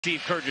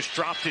Steve Kerr just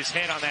dropped his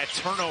head on that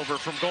turnover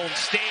from Golden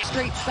State.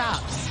 Straight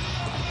stops.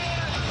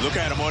 Look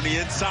at him on the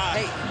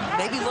inside. Hey,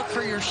 maybe look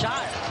for your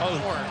shot. Oh,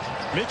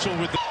 Mitchell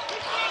with the...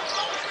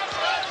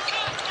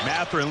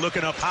 Mathurin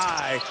looking up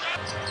high.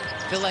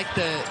 I feel like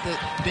the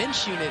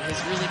bench unit has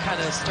really kind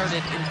of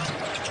started.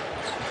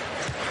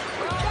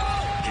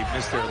 They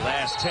missed their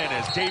last 10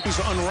 as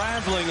Davies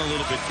unraveling a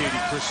little bit.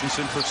 Katie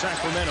Christensen for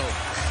Sacramento.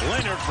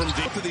 Leonard from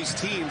deep. Both of these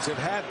teams have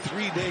had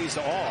 3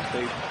 days off.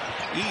 They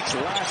each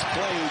last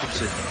played.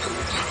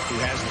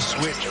 Who has the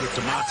switch with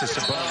Domantas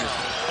Sabonis.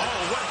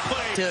 Oh, what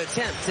play! To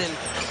attempt, and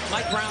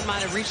Mike Brown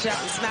might have reached out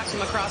and smacked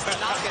him across the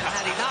noggin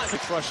had he not.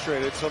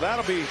 Frustrated, so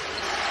that'll be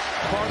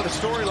part of the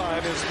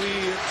storyline as we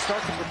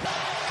start to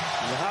prepare.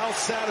 How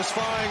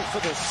satisfying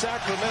for the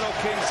Sacramento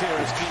Kings here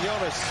is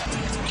Quinones.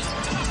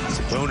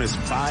 Sabonis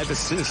 5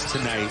 assists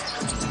tonight.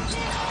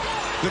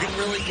 Look at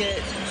really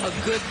get a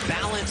good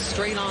balanced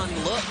straight on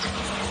look.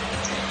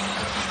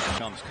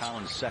 Comes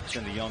Colin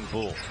Sexton, the young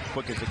bull.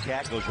 Quick as a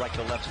cat, goes right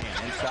to left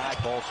hand.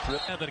 Inside, ball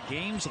strip. The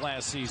games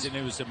last season,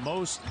 it was the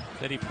most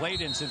that he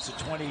played in since the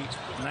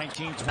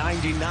 2019.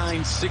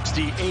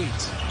 99-68.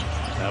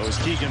 That was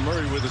Keegan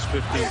Murray with his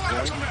 15th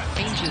point.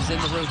 Changes in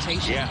the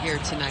rotation here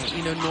tonight.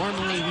 You know,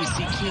 normally we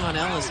see Keon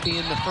Ellis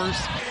being the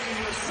first.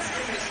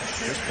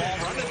 There's ball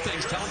running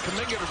things. Telling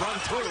Kuminga to run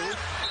through.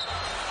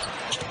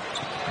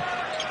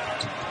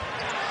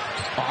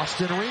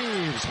 Austin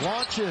Reeves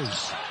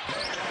launches.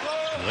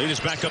 Lead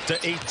is back up to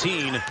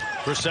 18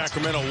 for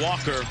Sacramento.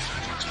 Walker.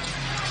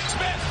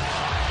 Smith!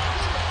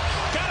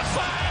 Got a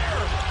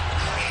fire!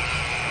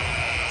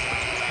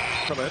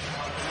 From it.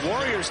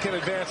 Warriors can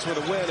advance with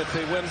a win if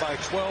they win by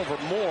 12 or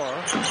more.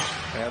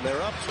 And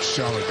they're up.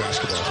 Solid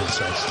basketball for the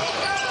Celtics.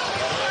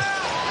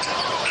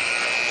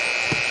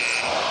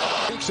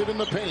 Takes it in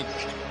the paint.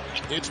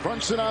 It's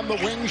Brunson on the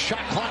wing.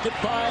 Shot clock at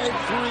 5. 3.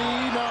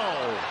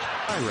 No.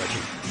 Hi,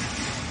 Reggie.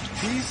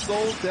 He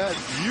sold that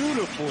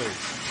beautifully.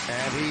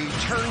 And he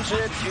turns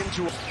it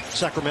into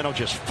Sacramento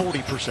just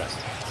 40%.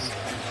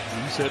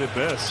 You said it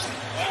best.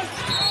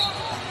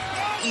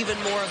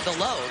 Even more of the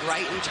load,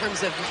 right? In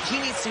terms of he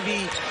needs to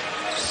be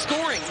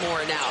scoring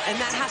more now, and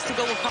that has to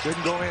go with.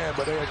 Didn't go in,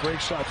 but they had great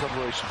shot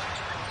preparation.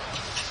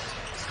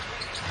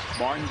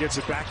 Martin gets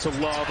it back to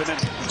Love, and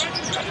then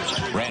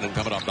Brandon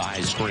coming up the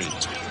high screen.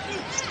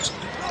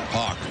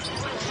 Hawk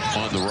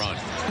on the run.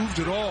 Moved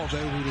it all,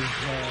 they would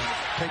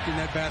have taken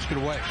that basket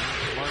away.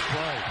 Smart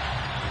play.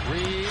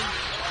 Reed.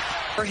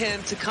 For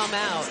him to come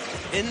out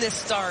in this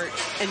start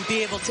and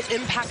be able to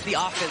impact the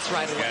offense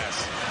right away.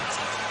 yes.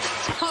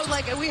 Oh,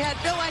 like we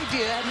had no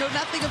idea, know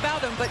nothing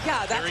about him, but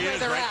yeah, that's where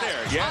they're right at.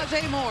 there. Yeah.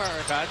 Tajay Moore.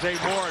 Tajay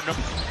Moore.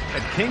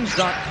 At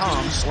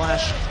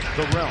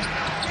kings.com/therealm.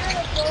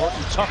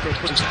 Horton Tucker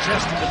put his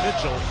chest into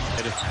Mitchell.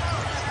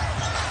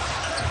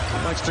 He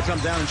likes to come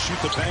down and shoot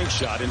the bank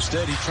shot.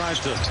 Instead, he tries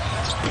to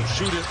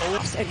shoot it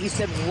over. And he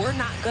said, we're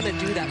not going to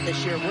do that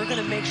this year. We're going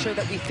to make sure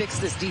that we fix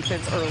this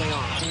defense early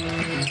on.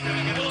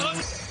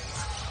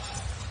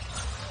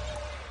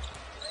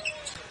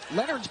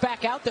 Leonard's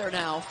back out there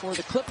now for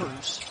the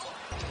Clippers.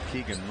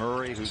 Keegan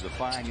Murray, who's a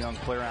fine young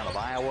player out of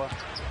Iowa.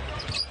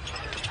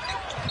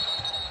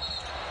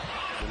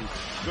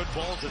 Good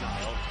ball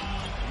denial.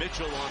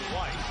 Mitchell on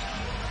White.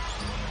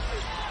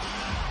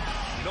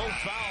 No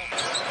foul.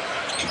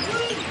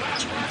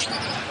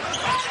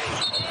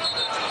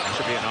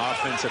 Should be an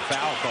offensive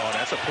foul call.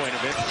 That's a point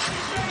of it.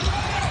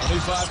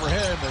 25 for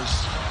him as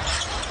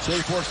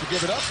Shea forced to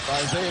give it up.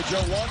 Isaiah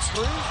Joe wants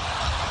 3.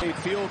 8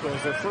 field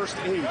goals, their first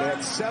 8. They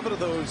had 7 of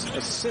those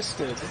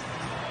assisted.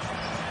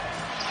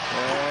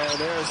 And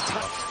there's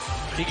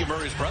tough. Keegan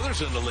Murray's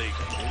brother's in the league.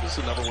 This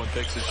is the number 1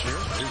 pick this year.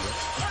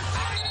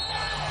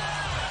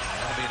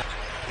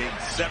 Being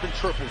 7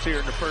 triples here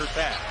in the first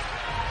half.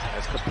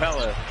 As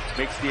Capella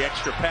makes the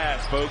extra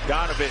pass,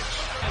 Bogdanovich.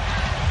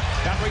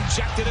 Got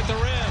rejected at the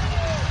rim,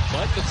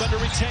 but the Thunder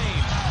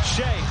retain.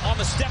 Shea on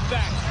the step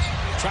back.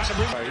 Trying to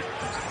bring. Right.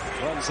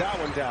 Runs that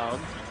one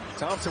down.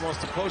 Thompson wants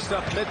to post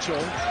up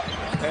Mitchell.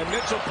 And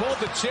Mitchell pulled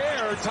the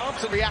chair.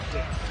 Thompson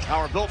reacted.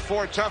 Our Built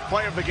Ford Tough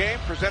Play of the Game,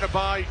 presented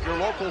by your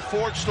local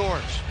Ford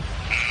stores.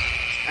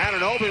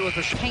 Anunoby with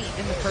the Paint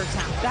in the first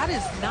half. That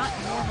is not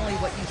normally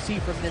what you see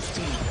from this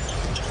team.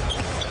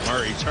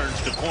 Murray turns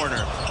the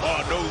corner.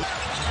 Oh, no.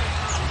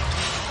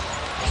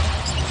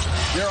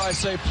 Dare I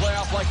say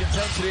playoff-like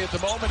intensity at the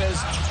moment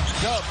as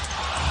Dub.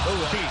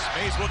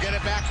 Mays will get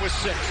it back with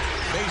 6.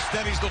 Mays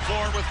steadies the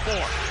floor with 4.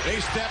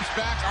 Mays steps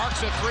back,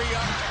 arcs a 3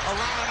 up,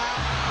 around and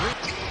out.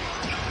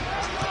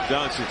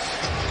 Doncic.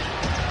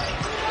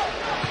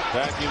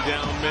 Backing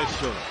down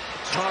Mitchell.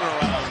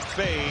 Turnaround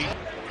fade.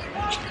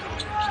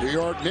 New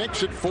York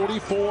Knicks at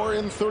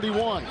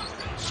 44-31.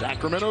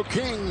 Sacramento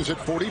Kings at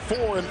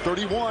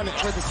 44-31.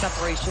 Where the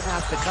separation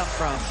has to come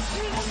from.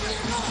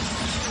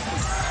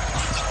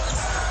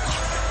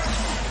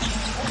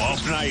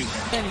 Off night.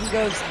 And he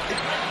goes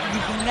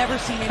you've never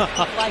seen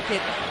anything like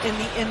it in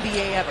the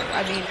NBA ever.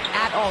 I mean,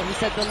 at all. He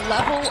said the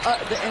level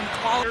and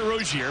quality.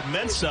 Rozier,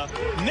 Mensah,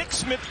 Nick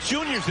Smith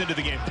Jr.'s into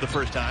the game for the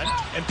first time,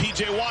 and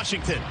P.J.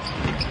 Washington.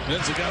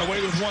 Mensah got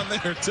away with one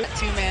there, too.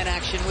 Two-man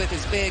action with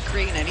his big,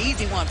 creating an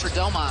easy one for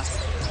Domas.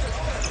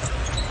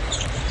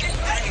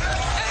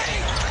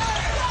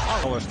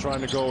 Ellis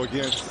trying to go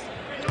against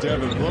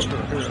Devin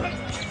Booker here.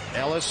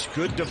 Ellis,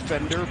 good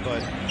defender,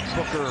 but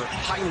Booker,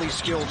 highly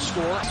skilled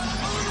scorer.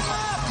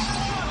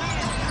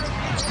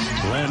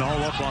 Glenn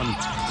all up on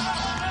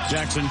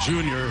Jackson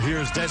Jr.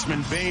 Here's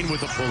Desmond Bain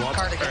with a pull-up.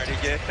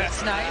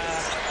 That's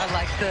nice. I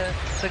like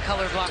the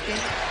color blocking.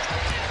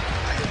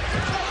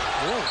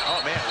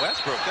 Oh, man,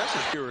 Westbrook, that's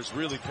his Here has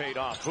really paid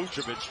off.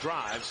 Vucevic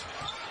drives,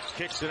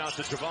 kicks it out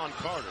to Javon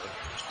Carter.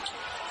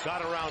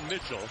 Got around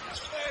Mitchell.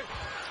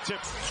 Tip.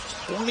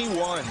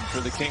 21 for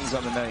the Kings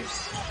on the night.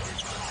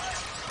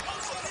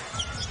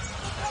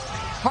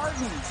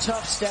 Harden,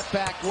 tough step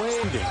back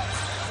waiting.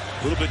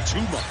 A little bit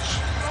too much.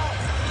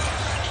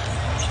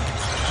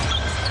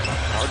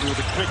 Harden with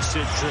a quick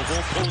sit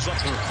dribble, pulls up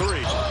for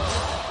three.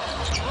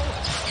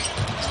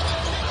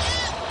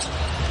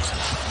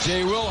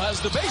 Jay Will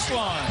has the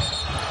baseline.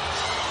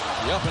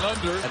 The up and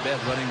under. I bet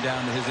running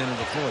down to his end of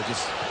the floor.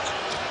 Just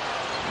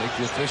make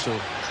the official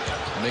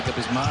make up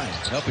his mind.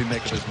 Help him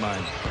make up his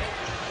mind.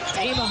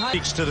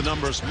 Speaks to the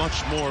numbers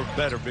much more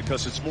better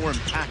because it's more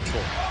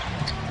impactful.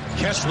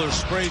 Kessler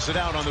sprays it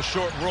out on the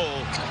short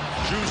roll.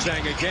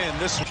 Juzang again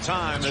this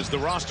time as the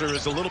roster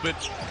is a little bit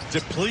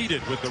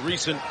depleted with the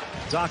recent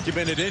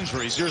documented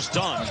injuries. Here's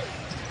Dunn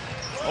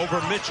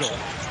over Mitchell.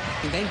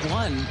 They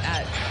won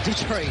at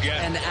Detroit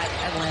and at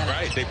Atlanta.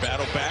 right. They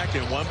battled back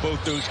and won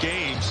both those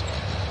games.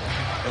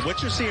 And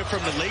what you're seeing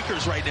from the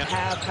Lakers right now.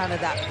 Have kind of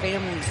that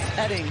family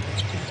setting.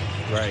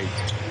 Right.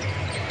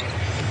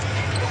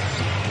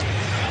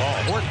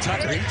 Oh, Horton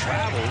Tucker, he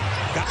traveled.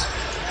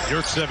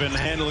 Yurtseven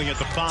handling at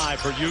the 5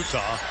 for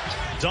Utah.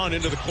 Dunn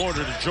into the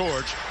corner to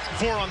George.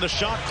 4 on the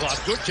shot clock.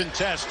 Good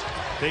contest.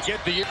 They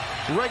get the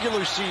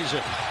Regular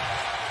season,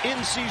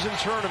 in-season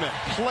tournament,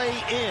 play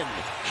in.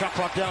 Shot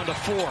clock down to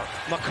 4.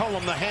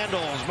 McCollum the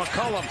handles.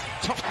 McCollum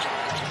tough.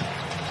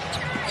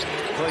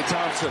 Klay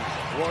Thompson.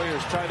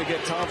 Warriors trying to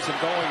get Thompson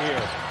going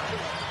here.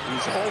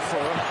 He's 0 for,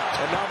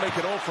 and now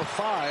making 0 for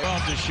 5.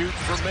 Off to shoot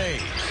for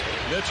Mays.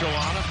 Mitchell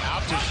on him,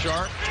 out to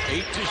Sharp,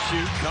 8 to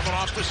shoot, coming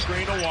off the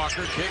screen to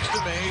Walker, kicks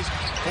to Mays,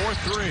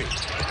 4-3.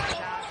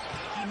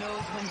 He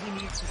knows when he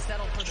needs to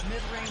settle for the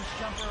mid-range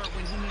jumper,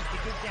 when he needs to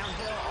get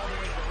downhill all the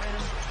way to the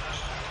rim.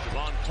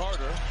 Javon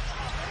Carter.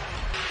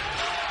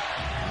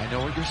 I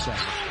know what you're saying.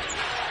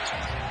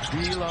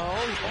 D'Lo,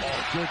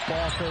 good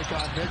ball fake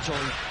on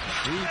Mitchell.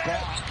 He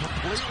bought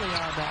completely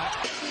on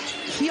that.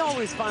 He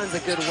always finds a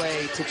good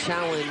way to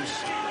challenge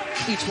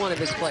each one of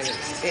his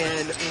players.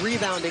 And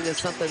rebounding is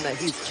something that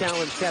he's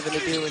challenged Kevin to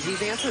do, and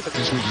he's answered the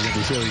This week you're going to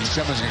be feeling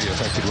someone's going to get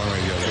affected one way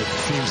or the other. It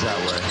seems that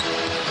way.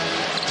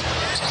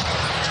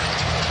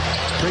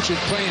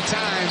 Pritchard playing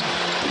time.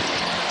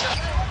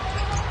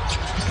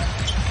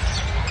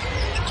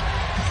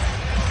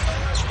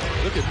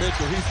 Look at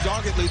Mitchell. He's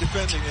doggedly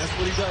defending. That's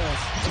what he does.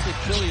 Look at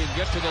Killian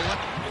get to the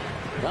left.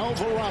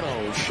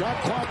 Alvarado,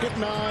 shot clock at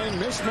 9,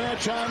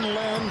 mismatch on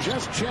Len,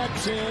 just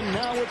checks in.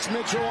 Now it's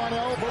Mitchell on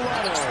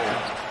Alvarado.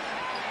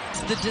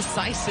 It's the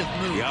decisive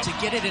move to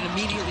get it and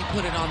immediately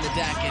put it on the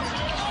deck. And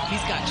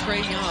he's got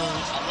Trae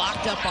Young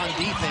locked up on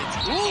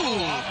defense.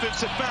 Ooh!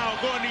 Offensive foul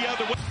going the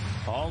other way.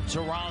 All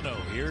Toronto.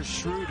 Here's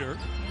Schroeder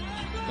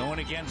going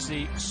against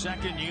the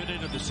second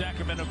unit of the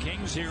Sacramento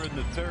Kings here in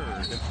the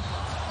third. 10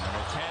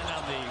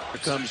 on the...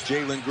 Here comes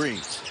Jalen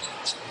Green.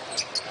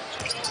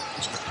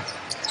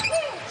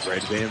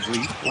 Fred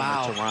VanVleet,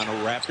 wow. Toronto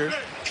Raptor.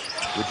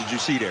 What did you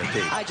see there,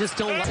 Kate? I just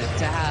don't like it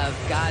to have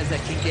guys that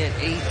can get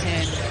 8,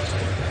 10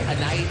 a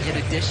night in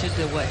addition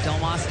to what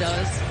Domas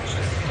does.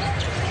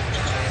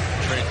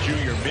 Trent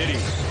Jr. midi.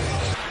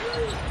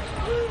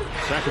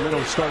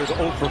 Sacramento started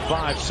 0 for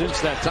 5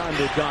 since that time.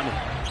 They've gone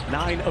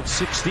 9 of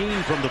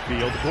 16 from the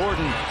field.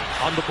 Gordon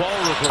on the ball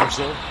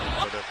reversal.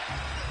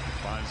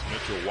 Finds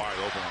Mitchell wide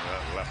open on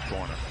that left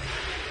corner.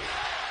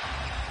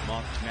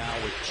 Monk now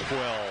with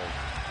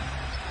 12.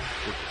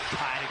 We're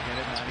tied again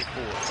at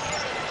 94.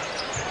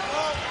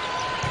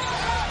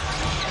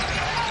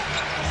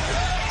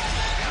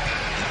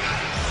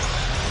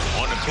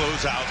 On the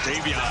closeout,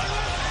 Davion.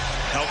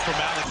 Help from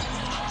Allen.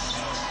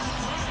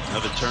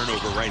 Another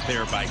turnover right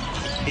there by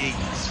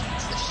Kings.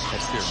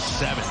 That's their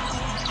 7th.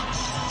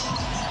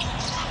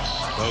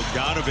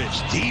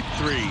 Bogdanovich, deep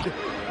 3.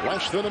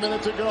 Less than a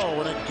minute to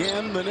go, and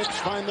again the Knicks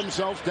find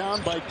themselves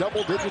down by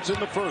double digits in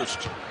the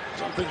first.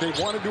 Something they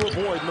wanted to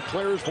avoid, and the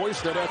players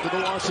voiced that after the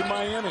loss in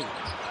Miami.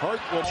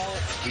 Hart will...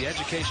 The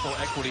educational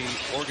equity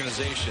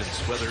organizations,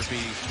 whether it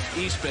be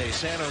East Bay,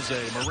 San Jose,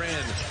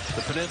 Marin,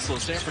 the Peninsula,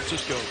 San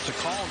Francisco, to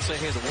call and say,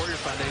 hey, the Warrior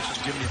Foundation's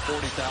giving you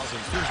 $40,000.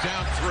 Here's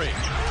down 3.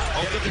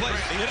 Over the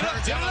plate. He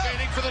turns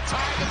elevating for the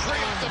tie. The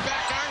 3 off the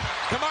back iron.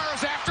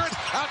 Kamaro's after it.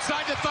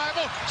 Outside to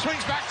Thibault.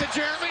 Swings back to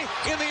Jeremy.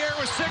 In the air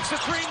with 6, a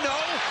 3, no.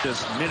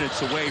 Just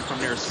minutes away from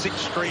their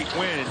 6th straight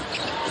win.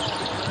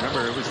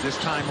 Remember, it was this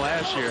time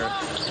last year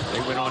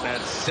they went on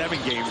that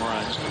 7-game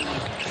run.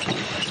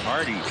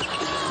 Hardy.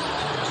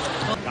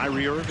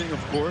 Kyrie Irving, of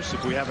course,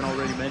 if we haven't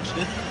already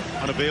mentioned it,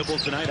 unavailable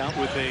tonight, out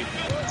with a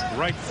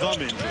right thumb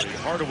injury.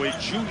 Hardaway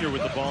Jr.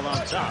 with the ball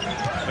on top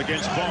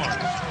against Barnes.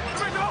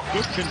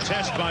 Good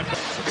contest by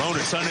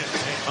Sabonis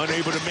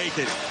unable to make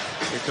it.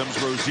 Here comes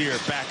Rozier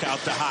back out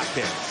to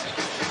Hopkins.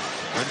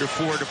 Under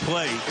 4 to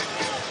play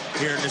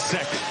here in the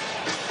second.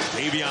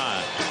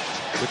 Davion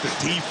with the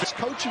defense.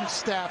 Coaching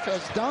staff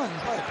has done.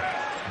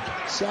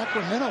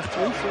 Sacramento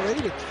 3 for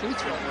 8 at free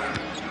throw.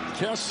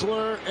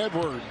 Kessler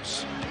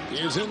Edwards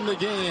is in the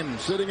game.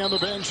 Sitting on the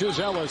bench is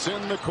Ellis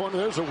in the corner.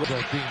 There's a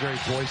being very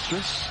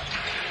boisterous.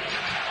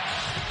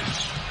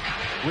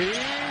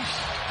 Reeves,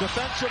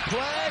 defensive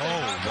play.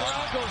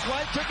 Goes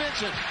right to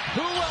Vincent.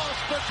 Who else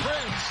but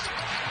Prince?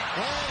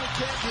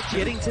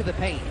 Getting to the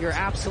paint, you're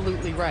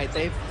absolutely right.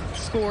 They've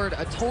scored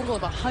a total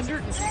of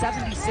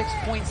 176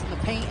 points in the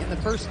paint in the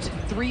first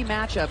 3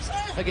 matchups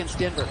against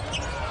Denver.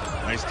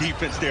 Nice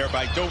defense there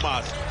by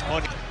Domas.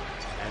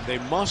 And they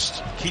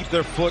must keep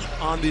their foot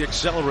on the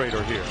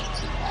accelerator here.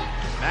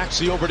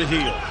 Maxey over to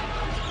Hield.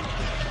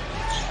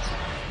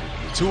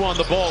 2 on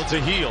the ball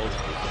to Hield.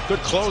 Good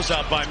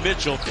closeout by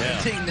Mitchell.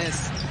 Ending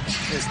this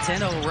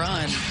 10-0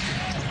 run.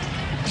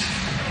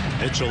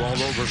 Mitchell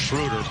all over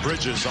Schroeder.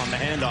 Bridges on the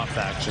handoff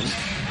action.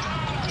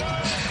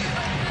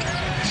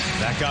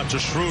 Back out to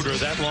Schroeder.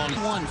 That long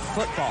one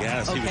football.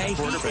 Yes, okay,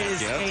 he was a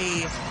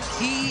quarterback.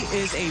 He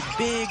is a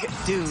big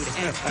dude,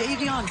 and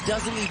Davion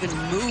doesn't even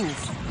move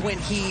when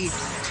he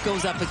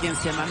goes up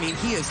against him. I mean,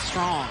 he is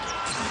strong.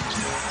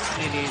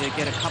 Maybe to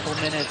get a couple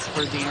minutes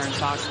for De'Aaron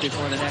Fox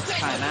before the next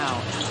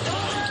timeout,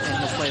 and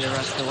he'll play the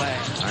rest of the way.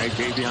 All right,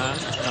 Davion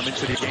coming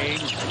to the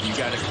game. You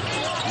gotta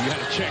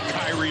check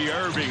Kyrie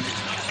Irving.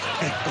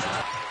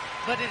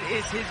 But it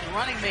is his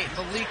running mate,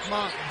 Malik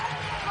Monk,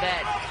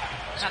 that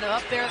kind of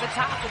up there at the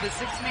top of the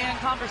 6-man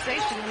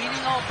conversation,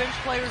 leading all bench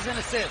players in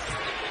assists.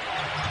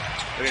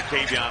 Look at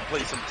Davion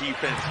play some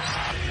defense.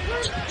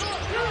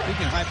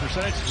 Speaking of high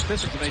percentage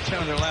statistics, they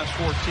 10 of their last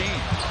 14.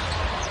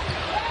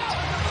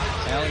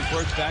 Allie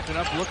Burks backing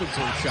up, looking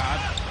for a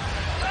shot.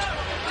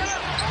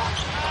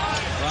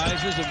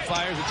 Rises and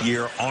fires.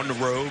 Year on the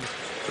road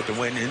with the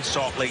win in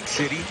Salt Lake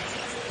City.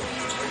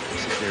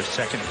 This is their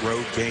second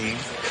road game.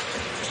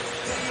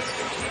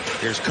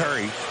 There's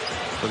Curry.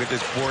 Look at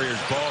this Warriors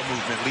ball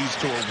movement. Leads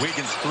to a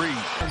Wiggins 3.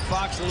 And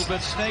Fox a little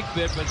bit snake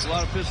bit, but it's a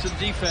lot of Piston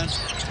defense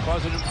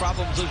causing him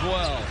problems as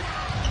well.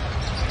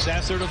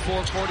 Sasser to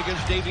forecourt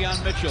against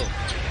Davion Mitchell.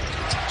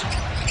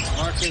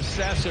 Marcus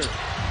Sasser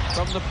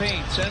from the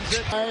paint sends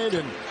it.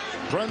 And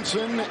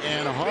Brunson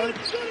and Hart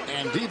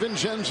and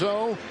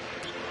DiVincenzo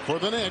for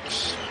the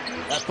Knicks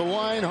at the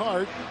line.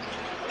 Hart.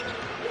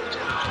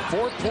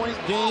 4-point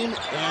game,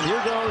 and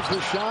here goes the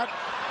shot.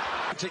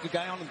 Take a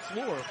guy on the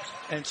floor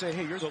and say,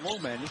 hey, you're the low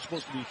man. You're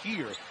supposed to be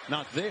here,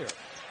 not there.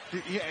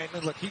 Yeah,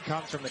 and look, he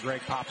comes from the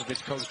Greg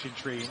Popovich coaching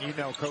tree, and you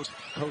know Coach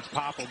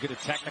Pop will get a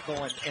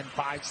technical in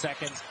 5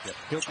 seconds.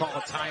 He'll call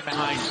a timeout.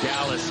 Behind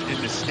Dallas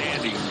in the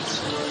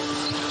standings.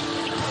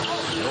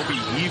 They'll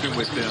be even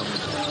with them.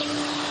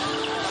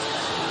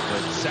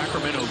 But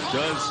Sacramento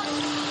does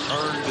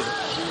earn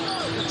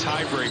the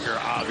tiebreaker,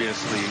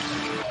 obviously.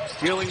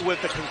 Dealing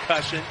with the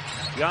concussion.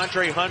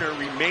 DeAndre Hunter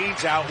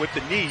remains out with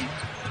the knee.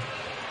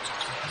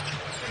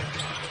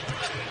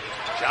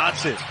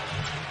 Johnson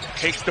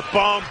takes the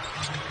bump,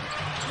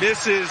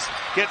 misses,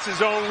 gets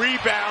his own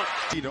rebound.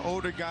 The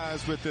older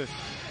guys with the,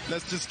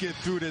 let's just get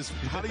through this.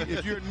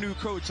 If you're a new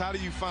coach, how do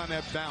you find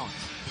that balance?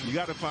 You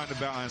got to find the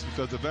balance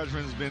because the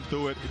veteran's been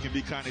through it. It can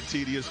be kind of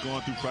tedious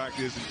going through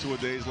practice and 2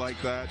 days like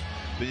that.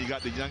 Then you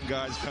got the young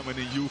guys coming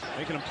in youth.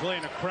 Making him play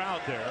in a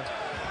crowd there.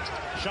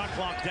 Shot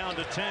clock down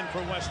to 10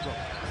 for Westbrook.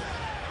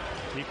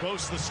 He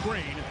posts the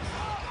screen.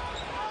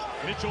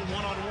 Mitchell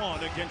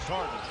one-on-one against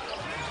Harden.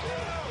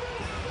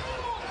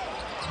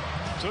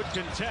 Good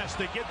contest.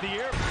 They get the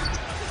air.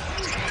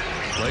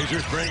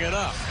 Blazers bring it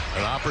up.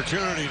 An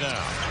opportunity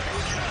now.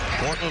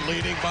 Portland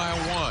leading by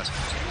 1.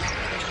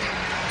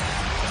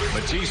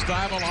 Matisse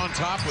Thybulle on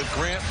top with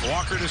Grant.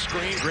 Walker to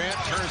screen. Grant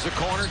turns the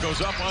corner, goes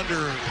up under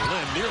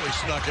Lynn. Nearly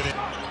snuck it in.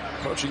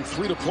 Coaching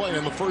 3 to play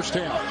in the first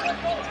half.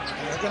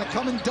 They're going to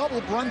come and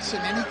double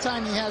Brunson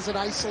anytime he has it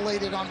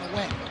isolated on the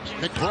wing.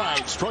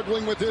 McBride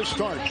struggling with his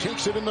start.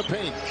 Takes it in the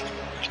paint.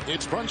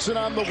 It's Brunson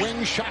on the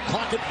wing. Shot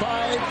clock at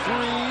 5. 3.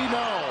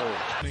 No.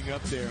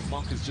 Up there,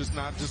 Monk is just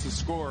not just a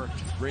scorer.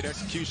 Great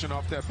execution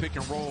off that pick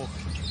and roll.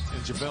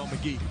 And JaVale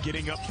McGee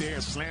getting up there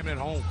and slamming it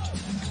home.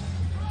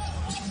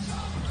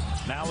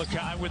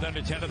 Malachi with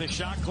under 10 of the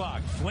shot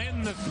clock.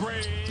 Flynn the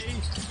 3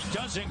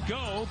 doesn't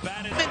go.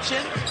 Batted.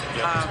 Mention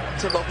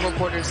to local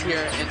reporters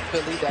here in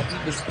Philly that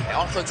he was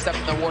also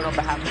accepting the award on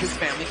behalf of his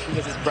family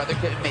because his brother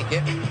couldn't make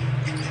it.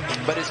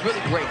 But it's really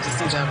great to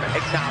see them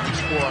acknowledged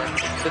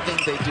for the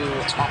things they do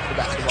off the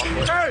basketball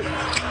court. Hey!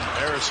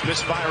 Harris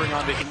misfiring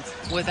on the...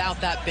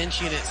 Without that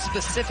bench unit,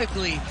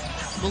 specifically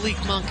Malik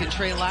Monk and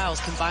Trey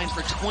Lyles combined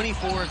for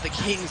 24 of the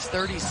Kings'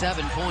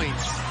 37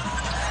 points.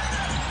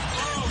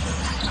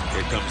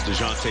 Here comes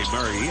DeJounte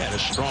Murray. He had a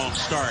strong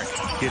start.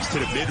 Gets to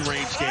the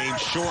mid-range game,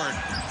 short.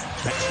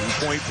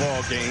 2-point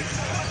ball game.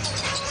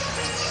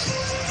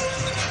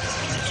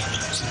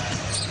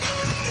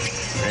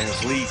 Van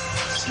Vliet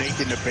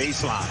snaking the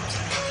baseline.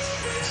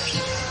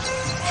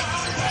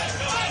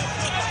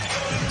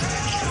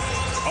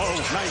 Oh,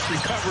 nice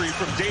recovery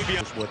from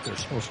Davion. What they're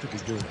supposed to be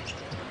doing.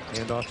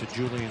 Hand off to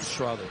Julian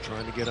Strother,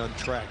 trying to get on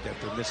track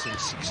after missing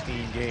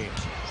 16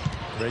 games.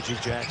 Reggie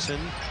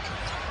Jackson,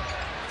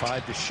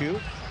 5 to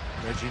shoot.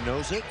 Reggie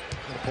knows it.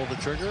 Gonna pull the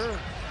trigger.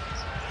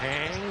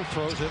 Hang,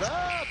 throws it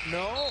up.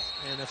 No,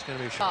 and that's gonna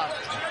be a shot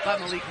by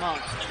Malik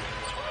Monk.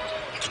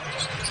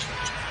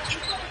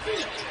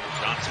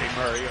 Dante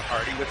Murray,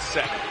 Hardy with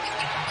 7.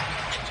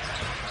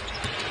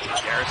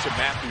 Garrison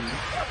Matthews.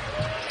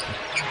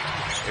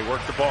 They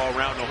work the ball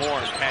around the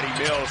horn. Patty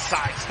Mills,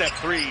 sidestep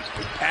 3.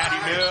 Patty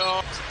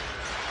Mills.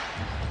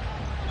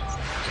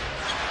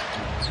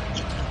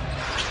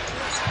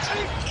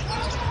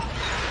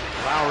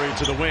 Lowry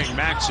to the wing.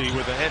 Maxey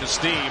with a head of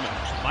steam.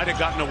 Might have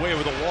gotten away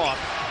with a walk.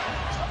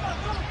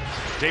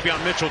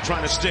 Davion Mitchell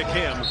trying to stick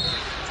him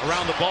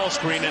around the ball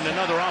screen, and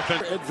another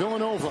offense. At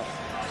Villanova.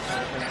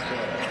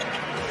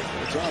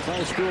 The top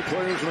high school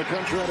players in the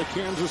country out of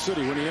Kansas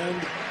City. When he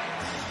ended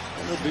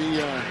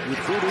the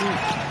recruiting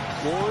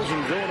wars,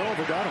 and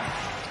Villanova got him.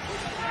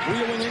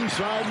 Wheeling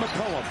inside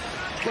McCollum.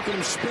 Look at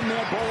him spin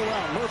that ball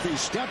around. Murphy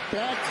step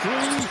back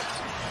 3.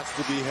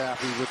 To be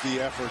happy with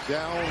the effort.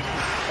 Down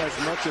as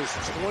much as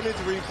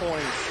 23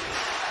 points.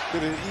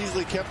 Could have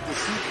easily kept the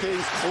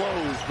suitcase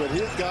closed, but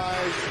his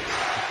guys,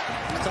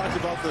 we talked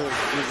about the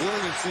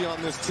resiliency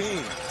on this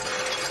team.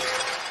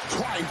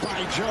 Tried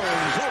by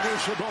Jones over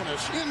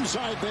Sabonis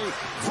inside the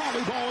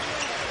volleyball.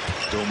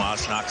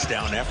 Domas knocks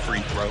down that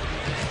free throw.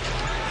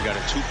 We got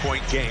a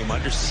 2-point game,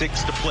 under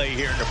 6 to play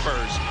here in the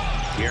first.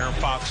 De'Aaron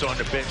Fox on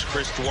the bench,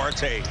 Chris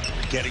Duarte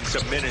getting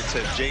some minutes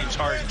as James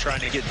Harden trying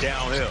to get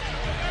downhill.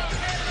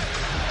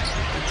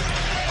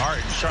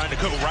 Harden's trying to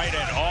go right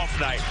at off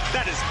night.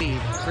 That is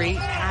create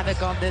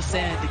havoc on this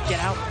end.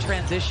 Get out in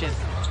transition.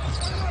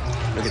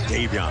 Look at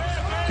Davion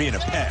being a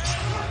pest,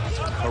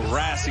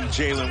 harassing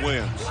Jalen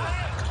Williams.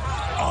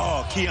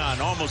 Oh,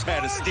 Keon almost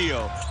had a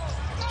steal.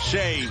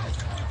 Shea,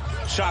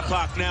 shot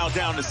clock now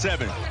down to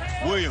 7.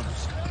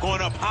 Williams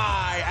going up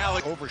high.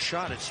 Alex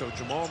overshot it, so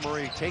Jamal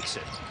Murray takes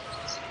it.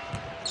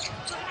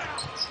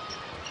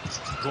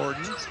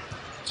 Gordon.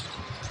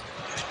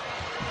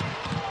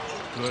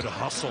 Good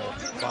hustle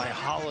by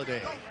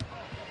Holiday.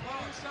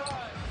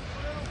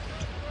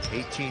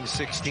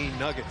 18-16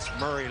 Nuggets.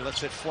 Murray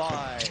lets it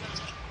fly.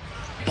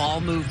 Ball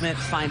movement,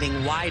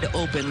 finding wide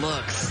open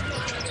looks. Look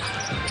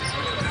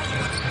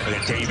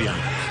at Davion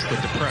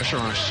with the pressure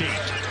on Shea.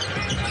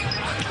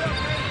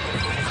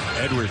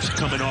 Edwards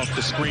coming off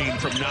the screen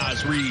from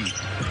Naz Reid.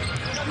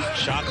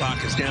 Shot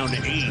clock is down to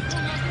 8.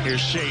 Here's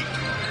Shea.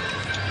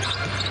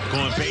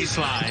 Going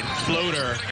baseline, floater.